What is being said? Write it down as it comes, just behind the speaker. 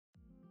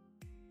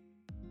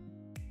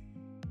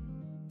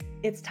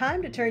It's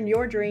time to turn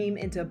your dream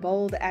into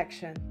bold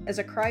action. As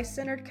a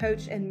Christ-centered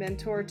coach and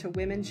mentor to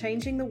women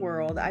changing the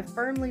world, I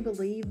firmly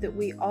believe that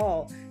we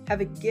all have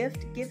a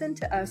gift given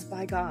to us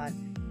by God,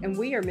 and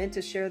we are meant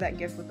to share that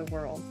gift with the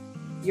world.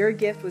 Your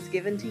gift was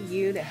given to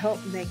you to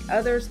help make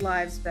others'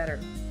 lives better.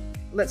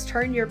 Let's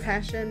turn your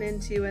passion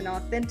into an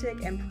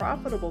authentic and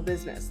profitable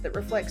business that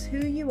reflects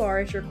who you are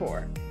at your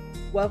core.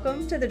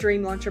 Welcome to the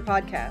Dream Launcher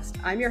Podcast.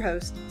 I'm your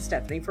host,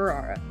 Stephanie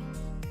Ferrara.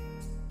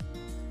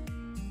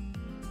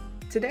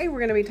 Today we're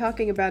going to be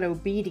talking about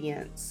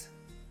obedience,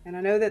 and I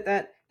know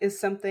that is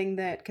something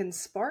that can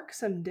spark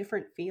some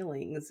different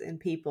feelings in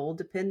people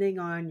depending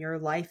on your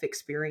life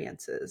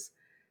experiences.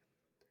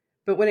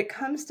 But when it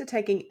comes to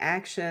taking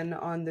action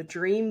on the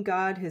dream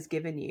God has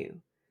given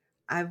you,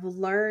 I've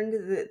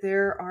learned that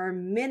there are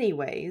many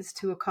ways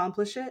to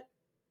accomplish it,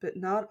 but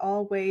not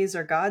all ways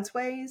are God's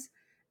ways,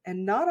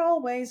 and not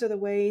all ways are the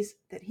ways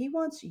that He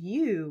wants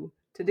you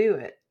to do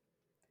it.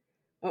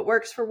 What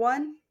works for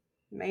one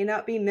may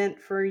not be meant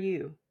for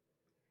you.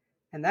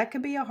 And that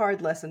can be a hard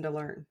lesson to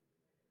learn.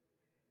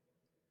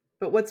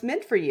 But what's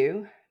meant for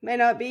you may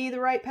not be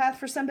the right path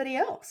for somebody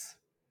else.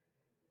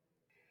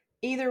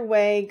 Either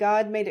way,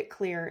 God made it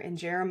clear in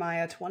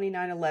Jeremiah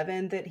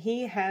 29:11 that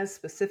He has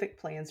specific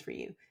plans for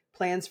you.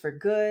 Plans for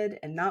good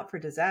and not for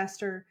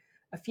disaster,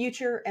 a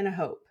future and a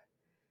hope.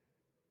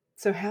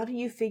 So how do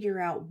you figure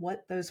out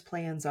what those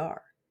plans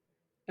are?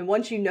 And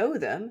once you know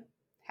them,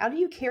 how do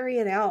you carry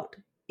it out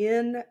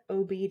in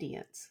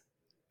obedience?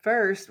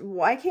 First,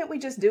 why can't we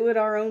just do it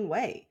our own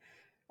way?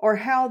 Or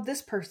how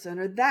this person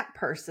or that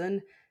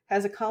person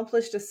has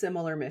accomplished a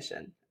similar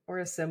mission or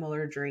a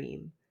similar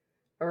dream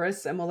or a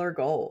similar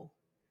goal.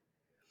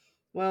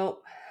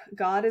 Well,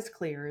 God is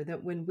clear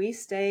that when we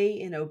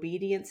stay in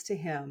obedience to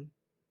Him,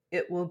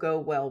 it will go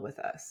well with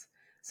us.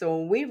 So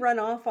when we run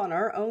off on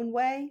our own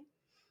way,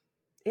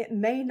 it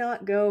may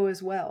not go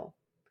as well.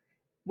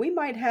 We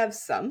might have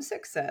some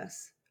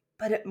success,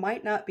 but it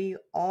might not be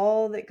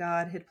all that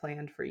God had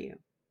planned for you.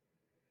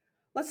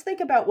 Let's think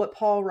about what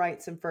Paul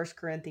writes in 1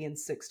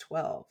 Corinthians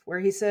 6:12, where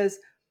he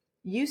says,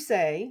 "You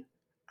say,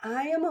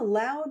 I am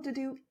allowed to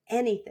do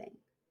anything,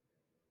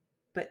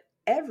 but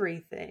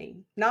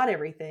not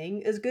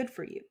everything is good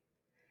for you.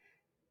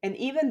 And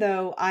even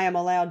though I am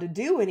allowed to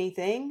do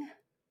anything,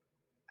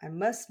 I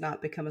must not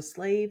become a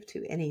slave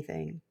to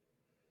anything."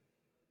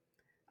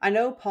 I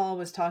know Paul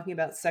was talking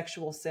about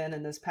sexual sin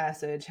in this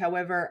passage.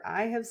 However,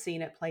 I have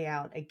seen it play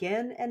out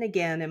again and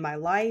again in my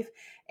life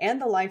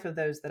and the life of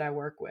those that I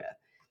work with.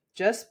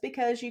 Just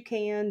because you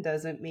can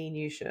doesn't mean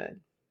you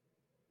should.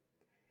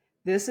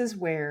 This is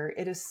where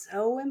it is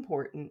so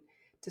important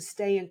to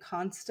stay in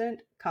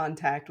constant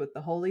contact with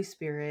the Holy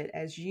Spirit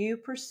as you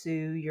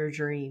pursue your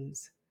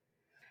dreams.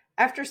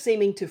 After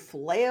seeming to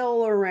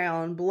flail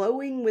around,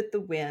 blowing with the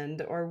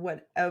wind, or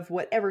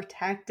whatever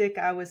tactic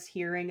I was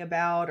hearing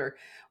about, or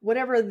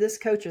whatever this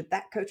coach or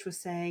that coach was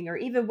saying, or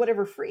even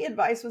whatever free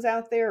advice was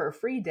out there or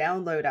free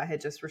download I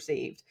had just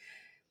received,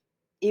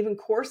 even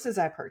courses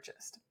I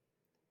purchased,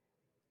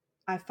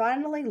 I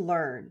finally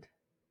learned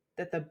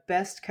that the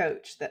best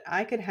coach that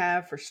I could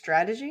have for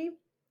strategy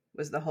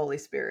was the Holy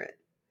Spirit.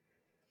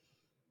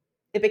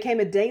 It became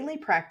a daily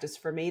practice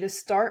for me to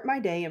start my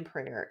day in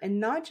prayer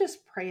and not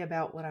just pray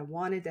about what I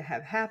wanted to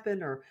have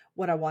happen or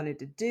what I wanted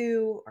to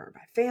do or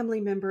my family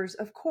members.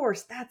 Of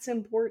course, that's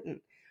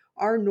important.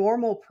 Our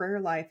normal prayer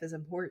life is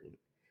important.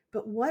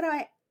 But what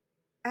I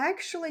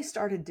actually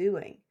started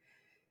doing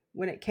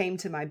when it came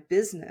to my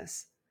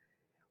business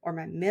or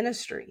my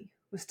ministry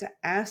was to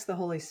ask the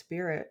Holy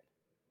Spirit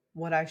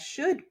what I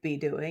should be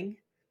doing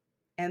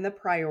and the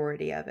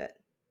priority of it.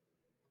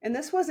 And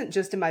this wasn't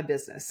just in my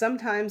business.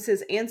 Sometimes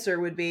His answer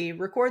would be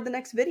record the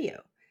next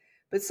video.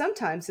 But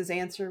sometimes His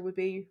answer would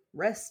be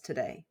rest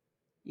today.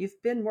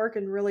 You've been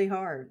working really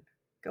hard.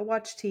 Go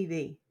watch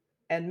TV.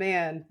 And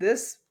man,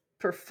 this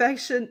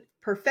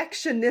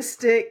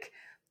perfectionistic,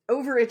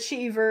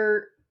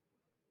 overachiever,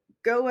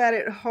 go at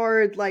it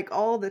hard like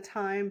all the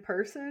time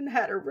person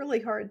had a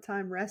really hard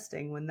time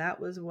resting when that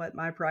was what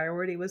my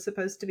priority was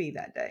supposed to be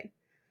that day.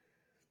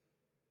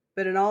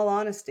 But in all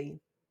honesty,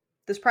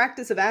 this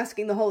practice of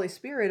asking the Holy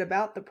Spirit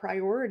about the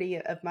priority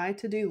of my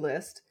to-do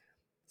list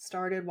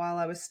started while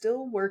I was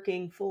still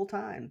working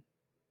full-time.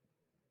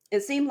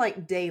 It seemed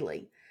like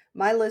daily,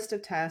 my list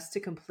of tasks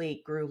to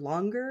complete grew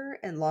longer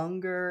and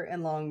longer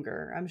and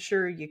longer. I'm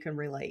sure you can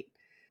relate.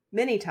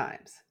 Many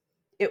times,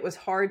 it was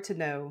hard to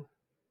know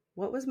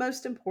what was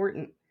most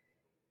important.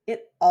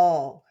 It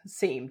all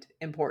seemed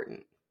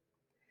important.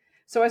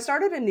 So I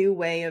started a new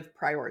way of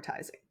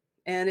prioritizing.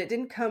 And it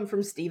didn't come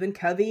from Stephen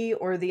Covey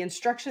or the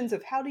instructions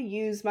of how to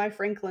use my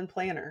Franklin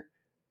planner.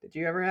 Did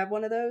you ever have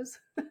one of those?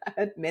 I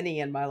had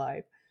many in my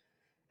life.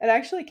 It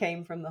actually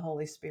came from the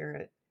Holy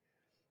Spirit.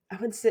 I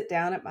would sit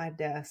down at my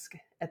desk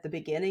at the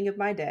beginning of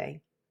my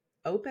day,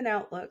 open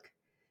Outlook,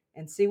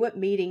 and see what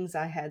meetings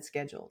I had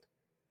scheduled.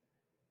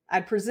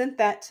 I'd present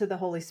that to the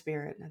Holy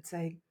Spirit and I'd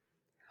say,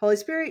 Holy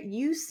Spirit,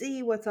 you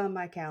see what's on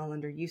my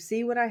calendar. You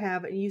see what I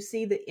have, and you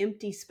see the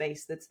empty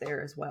space that's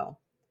there as well.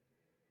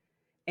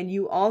 And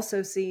you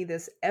also see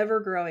this ever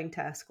growing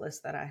task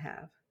list that I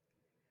have.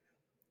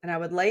 And I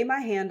would lay my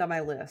hand on my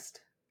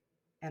list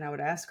and I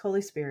would ask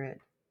Holy Spirit,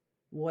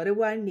 what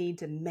do I need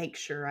to make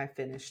sure I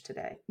finish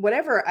today?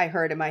 Whatever I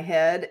heard in my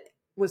head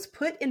was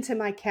put into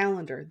my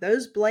calendar.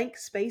 Those blank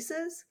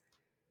spaces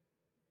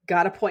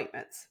got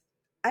appointments.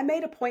 I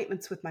made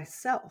appointments with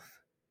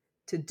myself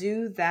to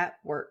do that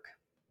work.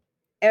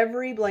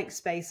 Every blank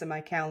space in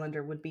my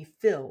calendar would be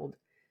filled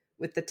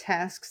with the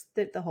tasks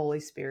that the Holy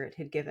Spirit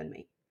had given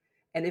me.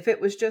 And if it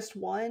was just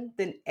one,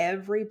 then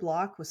every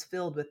block was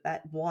filled with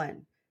that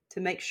one to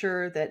make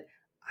sure that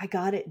I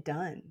got it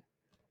done.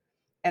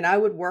 And I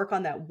would work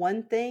on that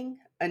one thing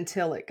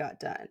until it got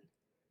done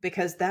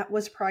because that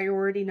was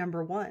priority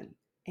number one.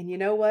 And you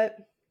know what?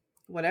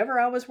 Whatever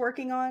I was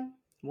working on,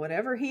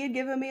 whatever he had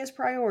given me as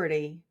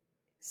priority,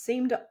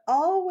 seemed to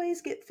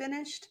always get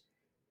finished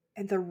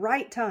at the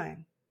right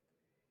time.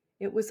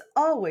 It was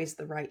always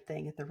the right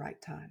thing at the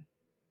right time.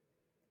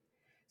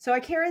 So I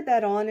carried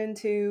that on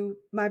into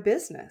my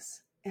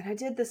business, and I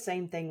did the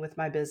same thing with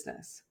my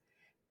business.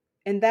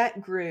 And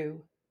that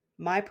grew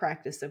my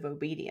practice of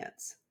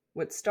obedience.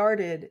 What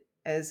started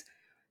as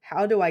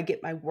how do I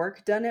get my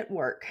work done at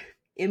work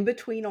in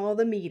between all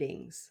the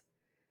meetings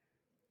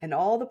and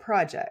all the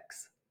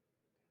projects?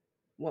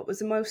 What was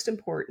the most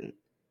important?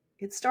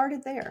 It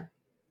started there.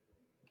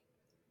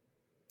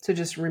 So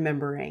just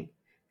remembering,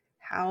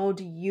 how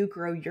do you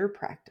grow your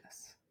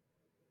practice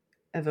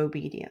of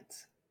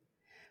obedience?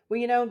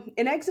 Well,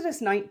 in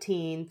Exodus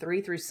 19,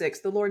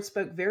 3-6, the Lord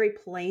spoke very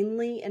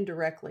plainly and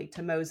directly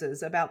to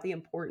Moses about the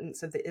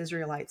importance of the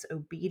Israelites'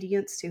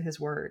 obedience to his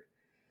word.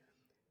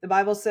 The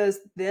Bible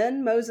says,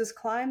 "Then Moses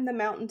climbed the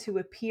mountain to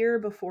appear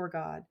before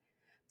God.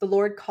 The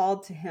Lord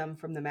called to him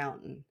from the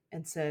mountain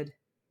and said,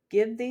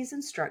 'Give these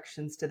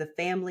instructions to the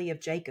family of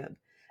Jacob.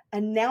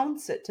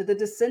 Announce it to the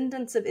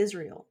descendants of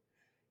Israel.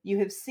 You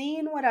have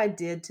seen what I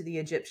did to the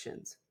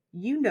Egyptians.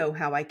 You know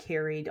how I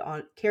carried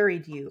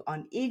you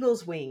on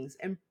eagle's wings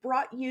and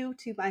brought you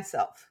to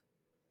myself.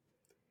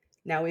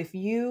 Now, if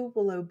you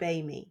will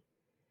obey me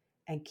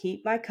and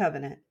keep my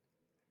covenant,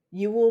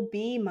 you will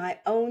be my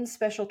own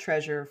special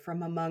treasure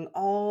from among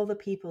all the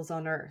peoples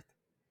on earth.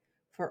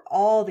 For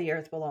all the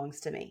earth belongs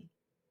to me,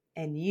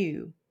 and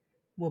you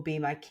will be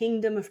my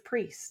kingdom of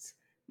priests,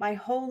 my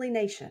holy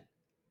nation.'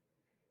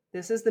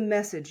 This is the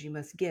message you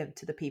must give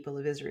to the people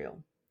of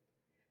Israel."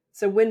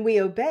 So when we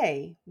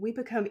obey, we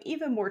become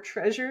even more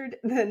treasured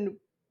than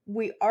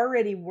we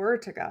already were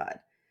to God.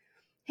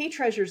 He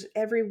treasures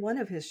every one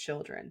of his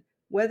children,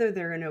 whether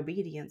they're in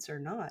obedience or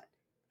not.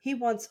 He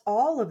wants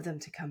all of them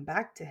to come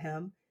back to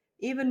him,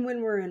 even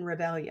when we're in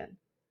rebellion.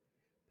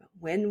 But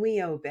when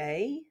we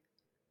obey,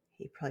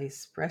 he pays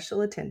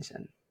special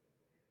attention.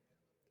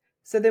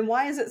 So then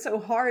why is it so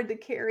hard to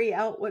carry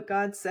out what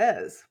God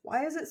says?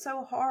 Why is it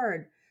so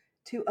hard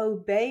to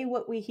obey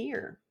what we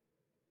hear?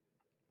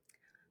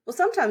 Well,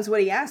 sometimes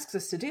what he asks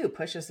us to do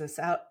pushes us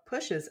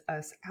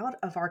out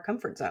of our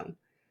comfort zone.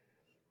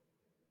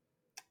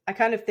 I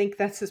kind of think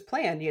that's his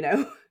plan,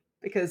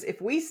 because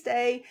if we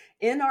stay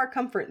in our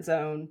comfort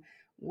zone,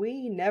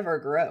 we never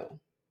grow.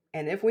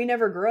 And if we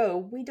never grow,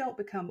 we don't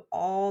become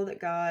all that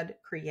God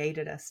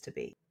created us to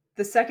be.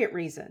 The second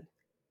reason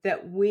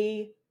that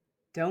we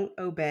don't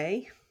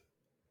obey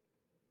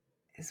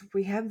is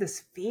we have this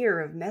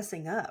fear of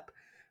messing up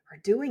or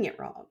doing it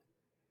wrong,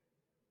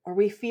 or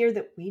we fear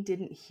that we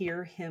didn't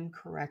hear him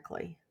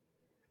correctly.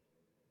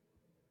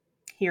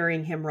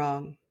 Hearing him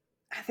wrong.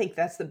 I think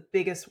that's the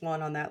biggest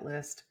one on that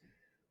list.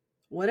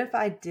 What if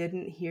I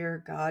didn't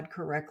hear God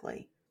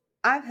correctly?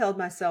 I've held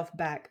myself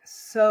back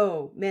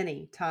so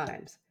many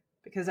times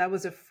because I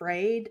was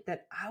afraid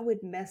that I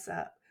would mess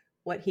up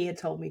what he had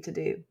told me to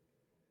do.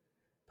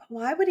 But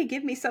why would he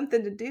give me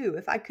something to do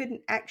if I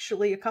couldn't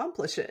actually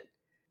accomplish it?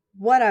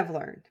 What I've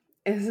learned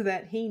is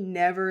that he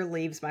never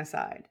leaves my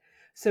side.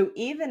 So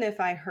even if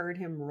I heard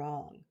him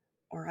wrong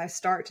or I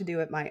start to do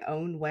it my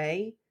own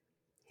way,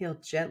 he'll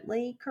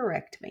gently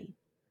correct me.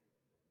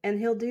 And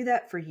he'll do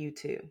that for you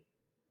too.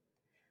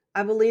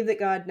 I believe that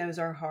God knows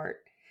our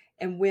heart.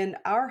 And when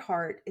our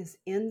heart is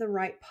in the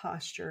right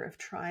posture of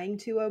trying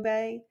to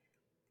obey,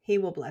 he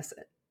will bless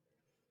it.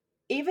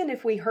 Even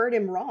if we heard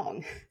him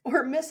wrong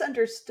or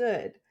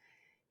misunderstood,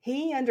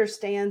 he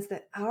understands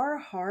that our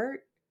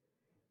heart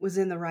was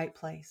in the right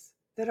place,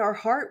 that our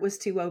heart was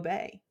to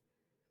obey.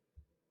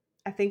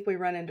 I think we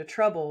run into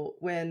trouble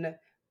when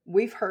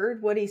we've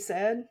heard what he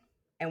said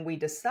and we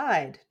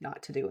decide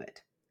not to do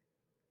it.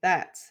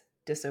 That's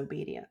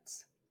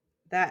disobedience.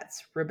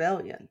 That's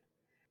rebellion.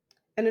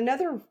 And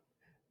another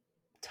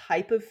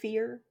type of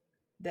fear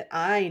that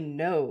I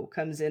know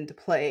comes into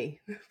play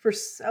for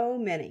so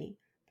many,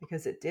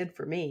 because it did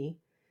for me,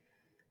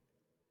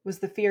 was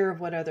the fear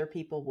of what other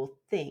people will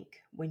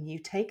think when you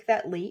take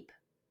that leap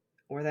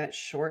or that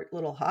short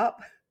little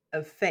hop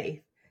of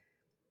faith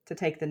to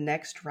take the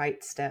next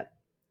right step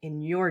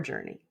in your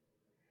journey.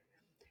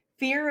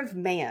 Fear of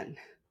man,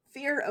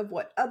 fear of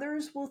what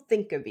others will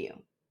think of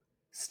you,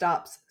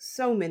 stops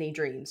so many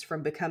dreams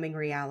from becoming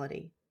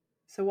reality.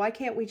 So why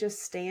can't we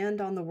just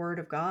stand on the word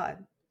of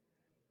God?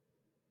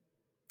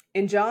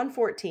 In John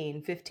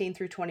 14:15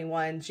 through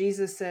 21,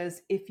 Jesus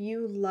says, "If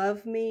you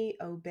love me,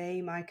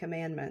 obey my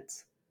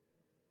commandments."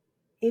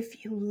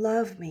 If you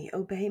love me,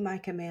 obey my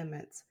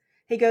commandments.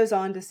 He goes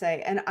on to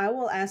say, "And I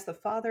will ask the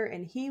Father,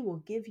 and he will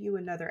give you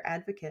another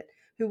advocate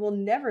who will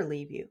never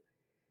leave you.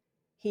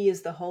 He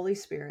is the Holy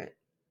Spirit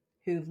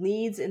who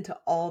leads into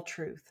all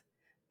truth.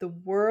 The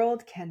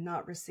world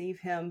cannot receive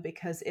him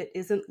because it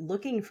isn't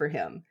looking for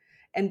him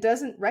and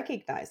doesn't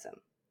recognize him.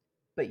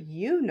 But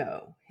you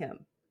know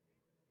him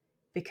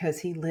because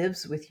he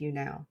lives with you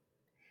now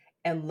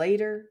and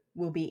later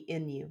will be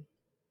in you.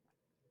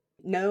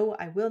 No,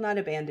 I will not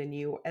abandon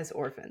you as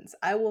orphans.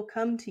 I will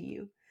come to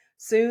you.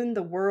 Soon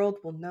the world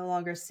will no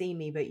longer see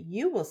me, but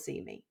you will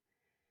see me.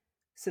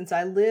 Since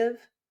I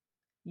live,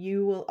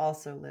 you will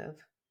also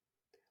live.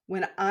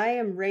 When I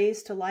am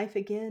raised to life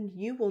again,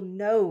 you will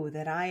know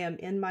that I am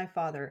in my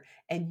Father,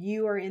 and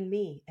you are in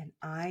me, and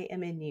I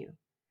am in you.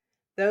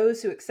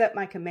 Those who accept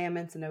my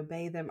commandments and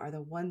obey them are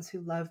the ones who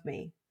love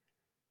me.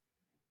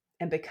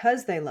 And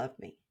because they love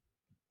me,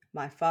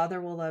 my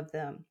Father will love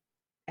them,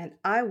 and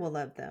I will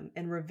love them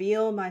and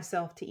reveal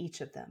myself to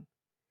each of them.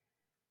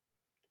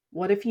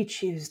 What if you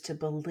choose to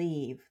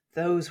believe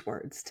those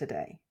words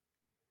today?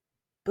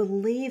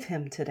 Believe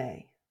him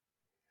today.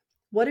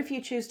 What if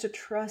you choose to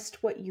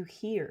trust what you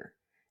hear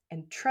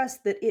and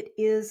trust that it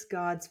is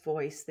God's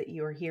voice that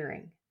you are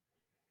hearing?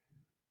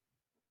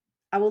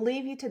 I will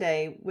leave you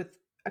today with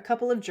a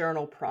couple of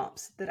journal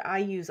prompts that I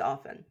use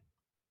often.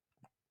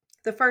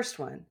 The first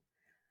one,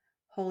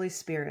 Holy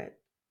Spirit,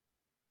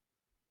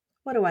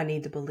 what do I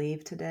need to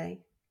believe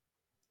today?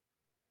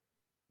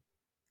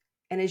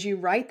 And as you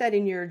write that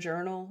in your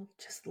journal,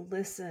 just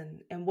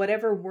listen, and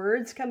whatever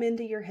words come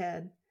into your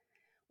head,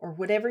 or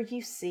whatever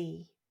you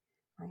see,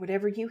 or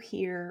whatever you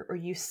hear, or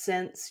you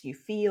sense, you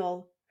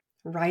feel,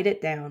 write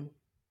it down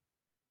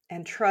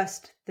and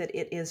trust that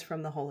it is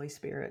from the Holy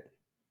Spirit.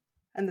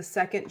 And the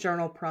second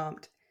journal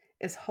prompt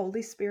is,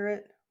 Holy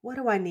Spirit, what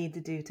do I need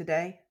to do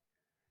today?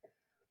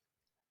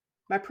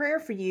 My prayer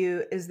for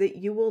you is that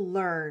you will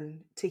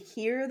learn to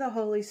hear the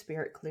Holy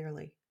Spirit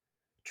clearly,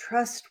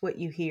 trust what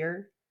you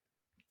hear,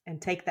 and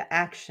take the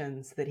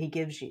actions that he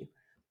gives you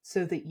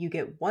so that you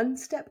get one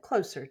step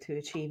closer to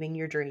achieving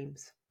your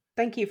dreams.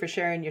 Thank you for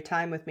sharing your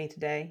time with me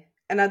today,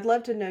 and I'd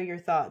love to know your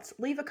thoughts.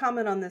 Leave a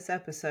comment on this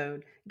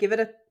episode. Give it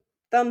a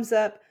thumbs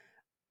up,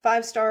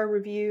 5-star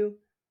review,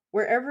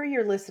 wherever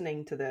you're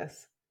listening to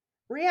this.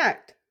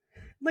 React.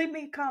 Leave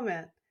me a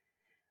comment.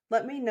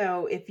 Let me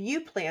know if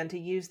you plan to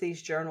use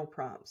these journal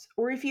prompts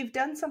or if you've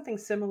done something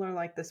similar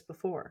like this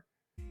before.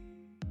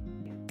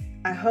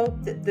 I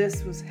hope that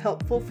this was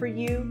helpful for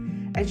you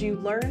as you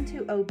learn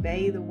to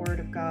obey the Word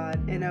of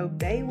God and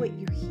obey what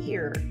you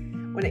hear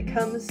when it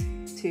comes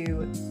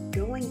to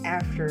going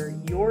after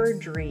your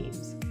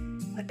dreams,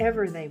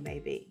 whatever they may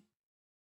be.